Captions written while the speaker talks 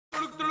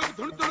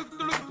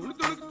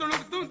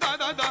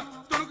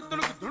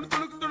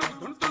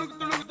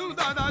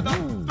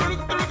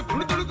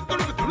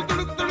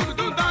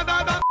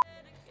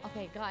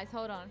Okay, guys,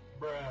 hold on.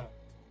 Bruh.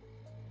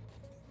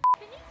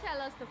 Can you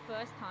tell us the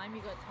first time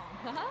you got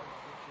Tonka?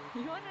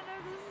 You want to know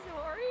the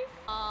story?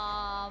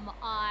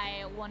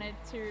 I wanted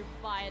to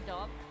buy a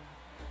dog.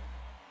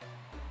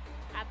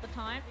 At the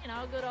time, you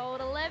know, a good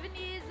old 11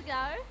 years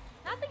ago,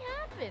 nothing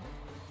happened.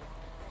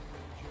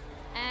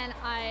 And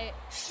I...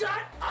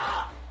 Shut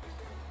up!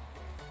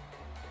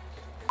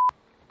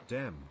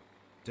 Damn.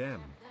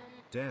 Damn.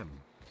 Damn.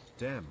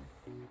 Damn.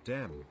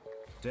 Damn.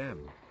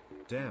 Damn.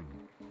 Damn.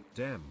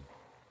 Damn.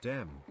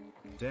 Damn.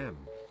 Damn.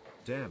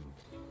 Damn.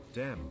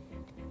 Damn.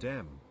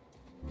 Damn.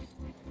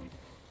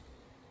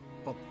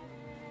 Oh.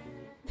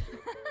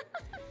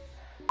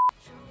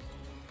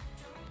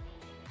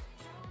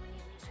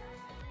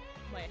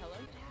 Wait, hello?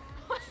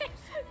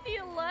 The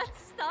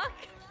alert's stuck?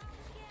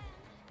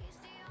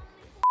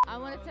 I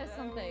want to test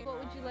something. What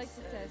would you like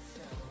to test?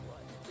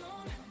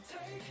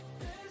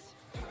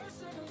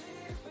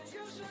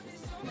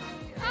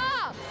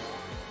 Ah!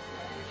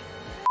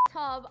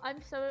 Tob,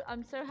 I'm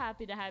so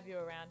happy to have you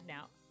around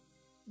now.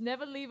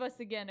 Never leave us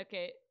again,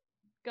 okay?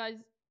 Guys,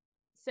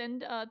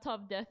 send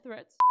Tob death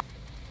threats.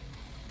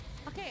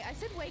 Okay, I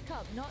said wake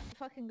up, not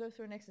fucking go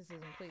through an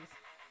exorcism, please.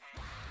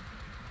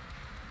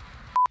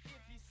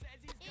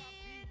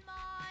 In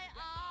my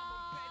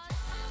eyes.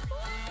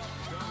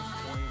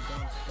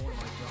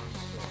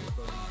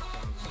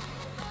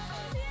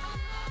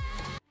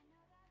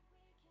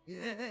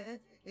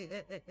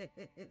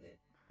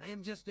 I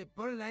am just a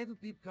poor little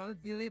peep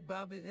called Billy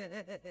Bob.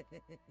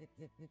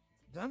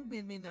 Don't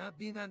mean me not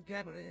being on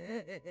camera.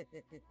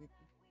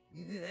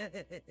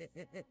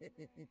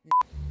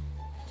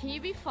 Can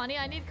you be funny?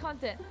 I need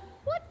content.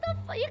 What the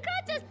fuck? You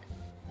can't just...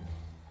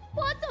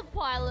 What's a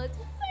pilot's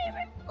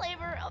favorite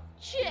flavor of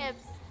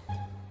chips?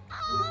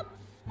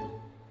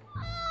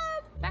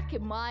 Back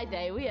in my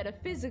day, we had a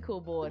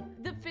physical board.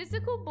 The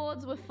physical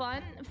boards were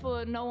fun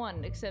for no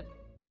one except...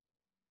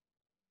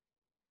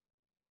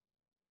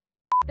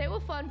 They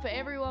were fun for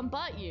everyone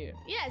but you.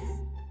 Yes,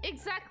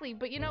 exactly.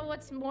 But you know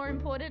what's more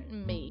important?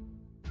 Me.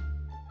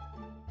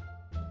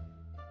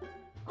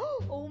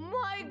 Oh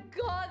my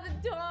god, the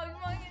dog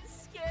fucking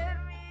scared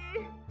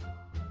me.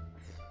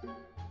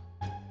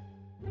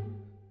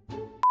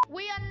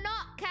 We are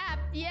not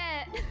capped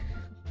yet.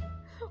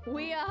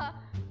 We are...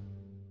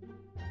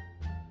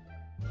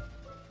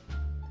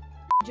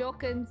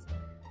 Jokins,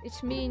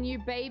 it's me and you,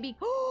 baby.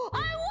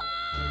 I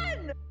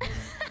won!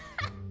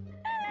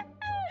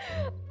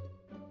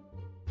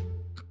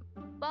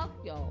 Fuck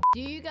y'all.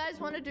 Do you guys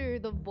want to do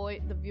the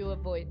viewer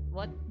voice?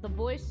 What? The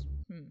voice?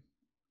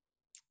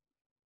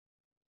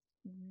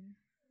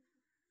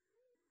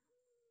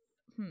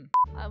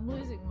 I'm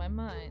losing my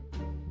mind.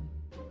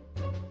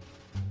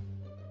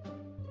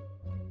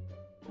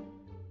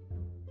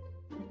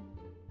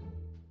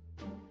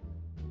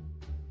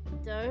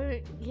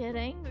 Don't get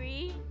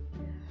angry.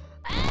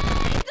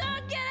 Hey,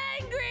 don't get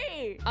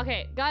angry!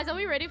 Okay, guys, are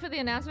we ready for the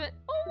announcement?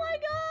 Oh my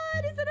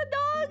god, is it a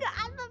dog?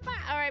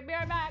 Alright, be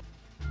right back.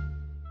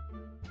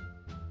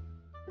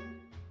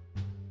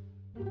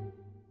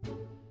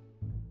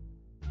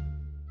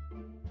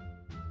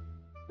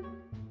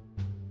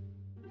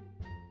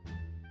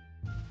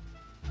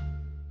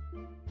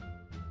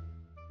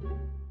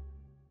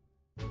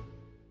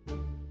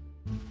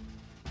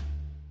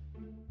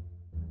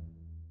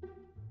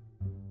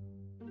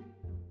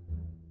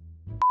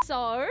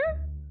 So,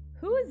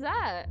 who is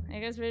that? Are you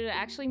guys ready to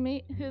actually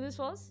meet who this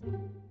was?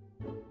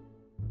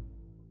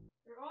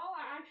 You're all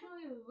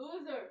actually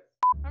losers.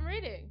 I'm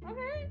reading.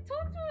 Okay,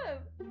 talk to him.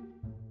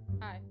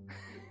 Hi.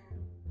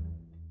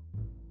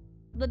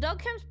 The dog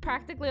cam's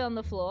practically on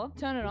the floor.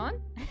 Turn it on.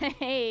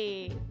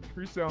 Hey.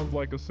 He sounds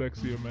like a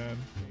sexier man.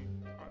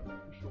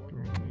 Oh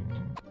my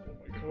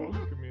god,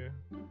 look at me.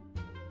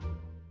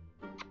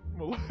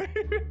 Malay.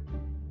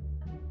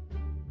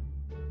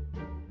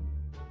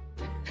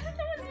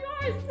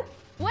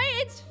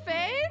 Wait, it's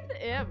Faith?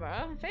 Yeah,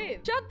 bro.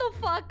 Faith. Shut the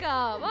fuck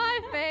up. Hi,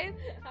 Faith.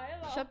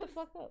 Shut the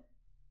fuck up.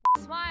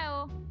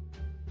 Smile.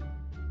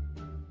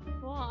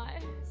 Why?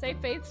 Say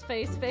Faith's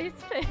face,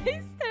 Faith's face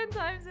 10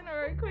 times in a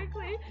row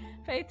quickly.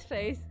 Faith's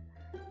face.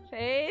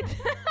 Faith.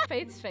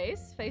 Faith's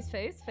face. Face,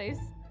 face, face.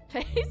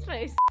 Face,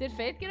 face. Did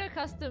Faith get a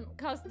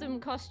custom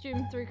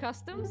costume through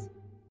customs?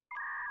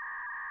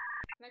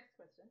 Next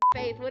question.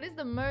 Faith,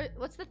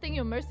 what's the thing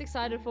you're most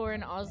excited for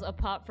in Oz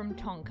apart from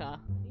Tonka?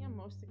 The thing I'm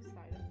most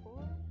excited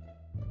for?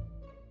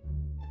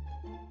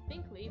 I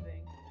think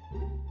leaving.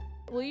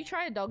 Will you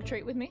try a dog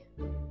treat with me?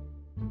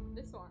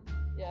 This one.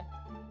 Yeah.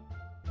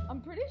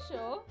 I'm pretty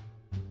sure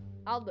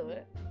I'll do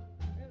it.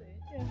 Really?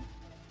 Yeah.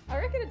 I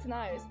reckon it's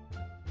nice.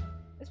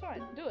 It's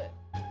fine. Do it.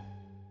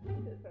 You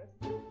do it first.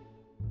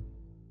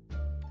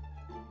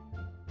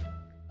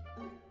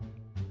 Are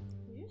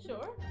you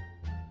sure?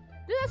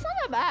 Dude, that's not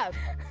that bad.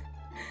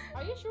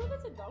 Are you sure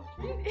that's a dog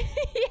treat?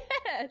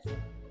 Yes.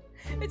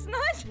 It's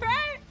nice,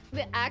 right?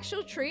 The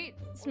actual treat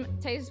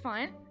tastes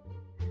fine.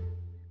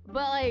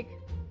 But like...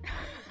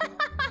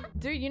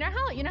 Dude, you know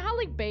how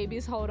like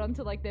babies hold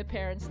onto like their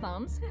parents'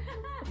 thumbs?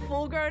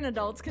 Full-grown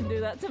adults can do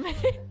that to me.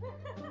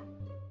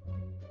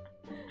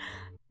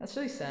 That's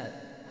really sad.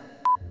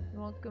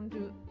 Welcome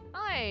to.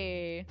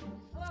 Hi.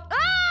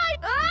 Hi!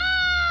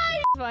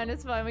 Hi!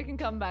 It's fine. We can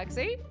come back.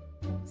 See?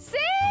 See?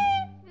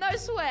 No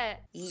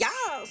sweat.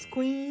 Yes,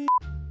 queen.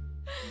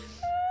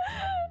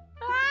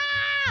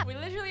 Ah! We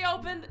literally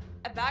opened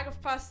a bag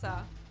of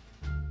pasta.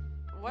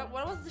 What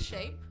was the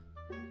shape?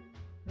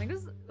 I think it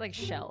was like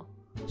shell.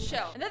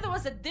 Shell. And then there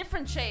was a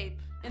different shape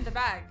in the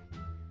bag.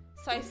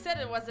 So I said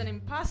it was an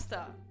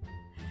impasta.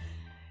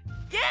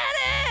 Get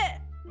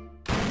it!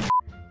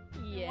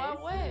 Yes.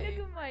 what way?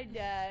 Look at my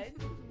dad.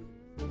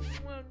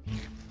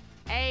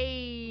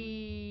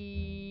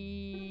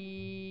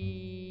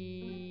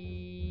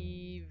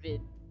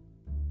 Avid.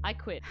 I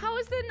quit. How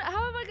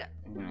have I got?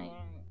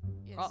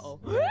 Yes. Uh-oh.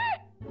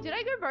 Did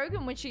I go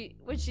broken when she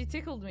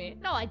tickled me?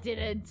 No, I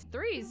didn't.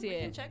 Three's We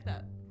here. can check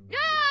that.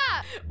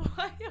 Yeah!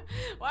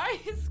 Why are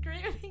you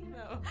screaming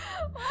though?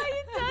 Why are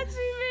you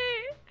touching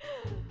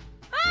me?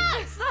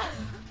 Ah! Stop!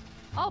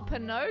 Oh,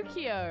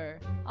 Pinocchio.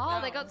 Oh,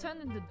 they No. got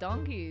turned into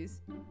donkeys.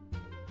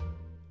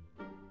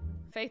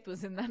 Faith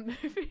was in that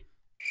movie.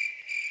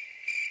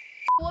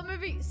 What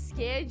movie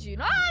scared you?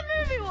 No, that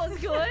movie was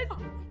good.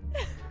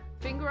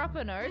 Finger up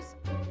her nose.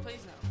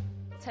 Please no.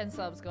 10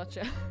 subs,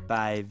 gotcha.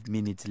 5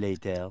 minutes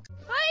later.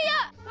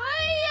 Hiya!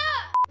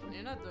 Hiya!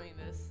 You're not doing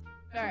this.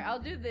 Alright, I'll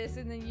do this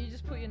and then you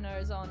just put your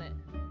nose on it.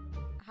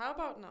 How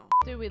about no?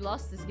 Dude, we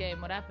lost this game.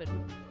 What happened?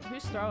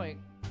 Who's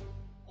throwing?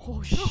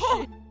 Oh, shit.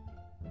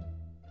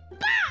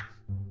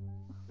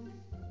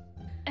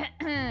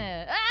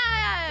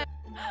 Ah!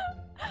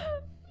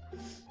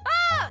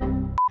 Ah!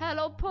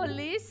 Hello,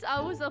 police. I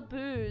was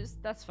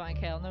abused. That's fine,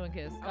 Kale. No one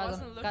cares. I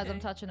wasn't Guys, I'm looking.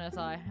 touching her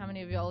thigh. How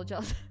many of y'all are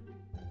jealous?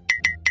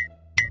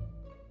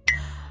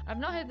 I've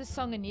not heard this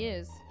song in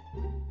years.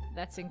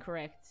 That's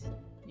incorrect.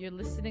 You're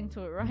listening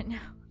to it right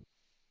now.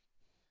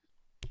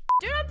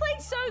 Dude, I'm playing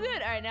so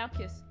good. All right, now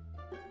kiss.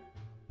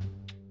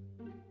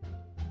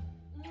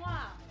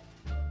 Mwah.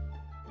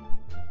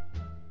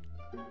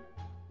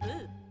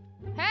 Ugh.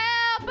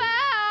 Help!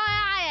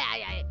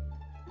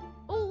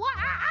 Oh,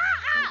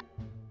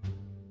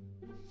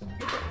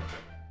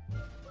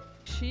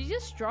 She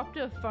just dropped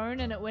her phone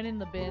and it went in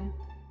the bin.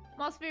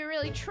 Must be a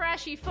really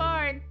trashy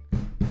phone.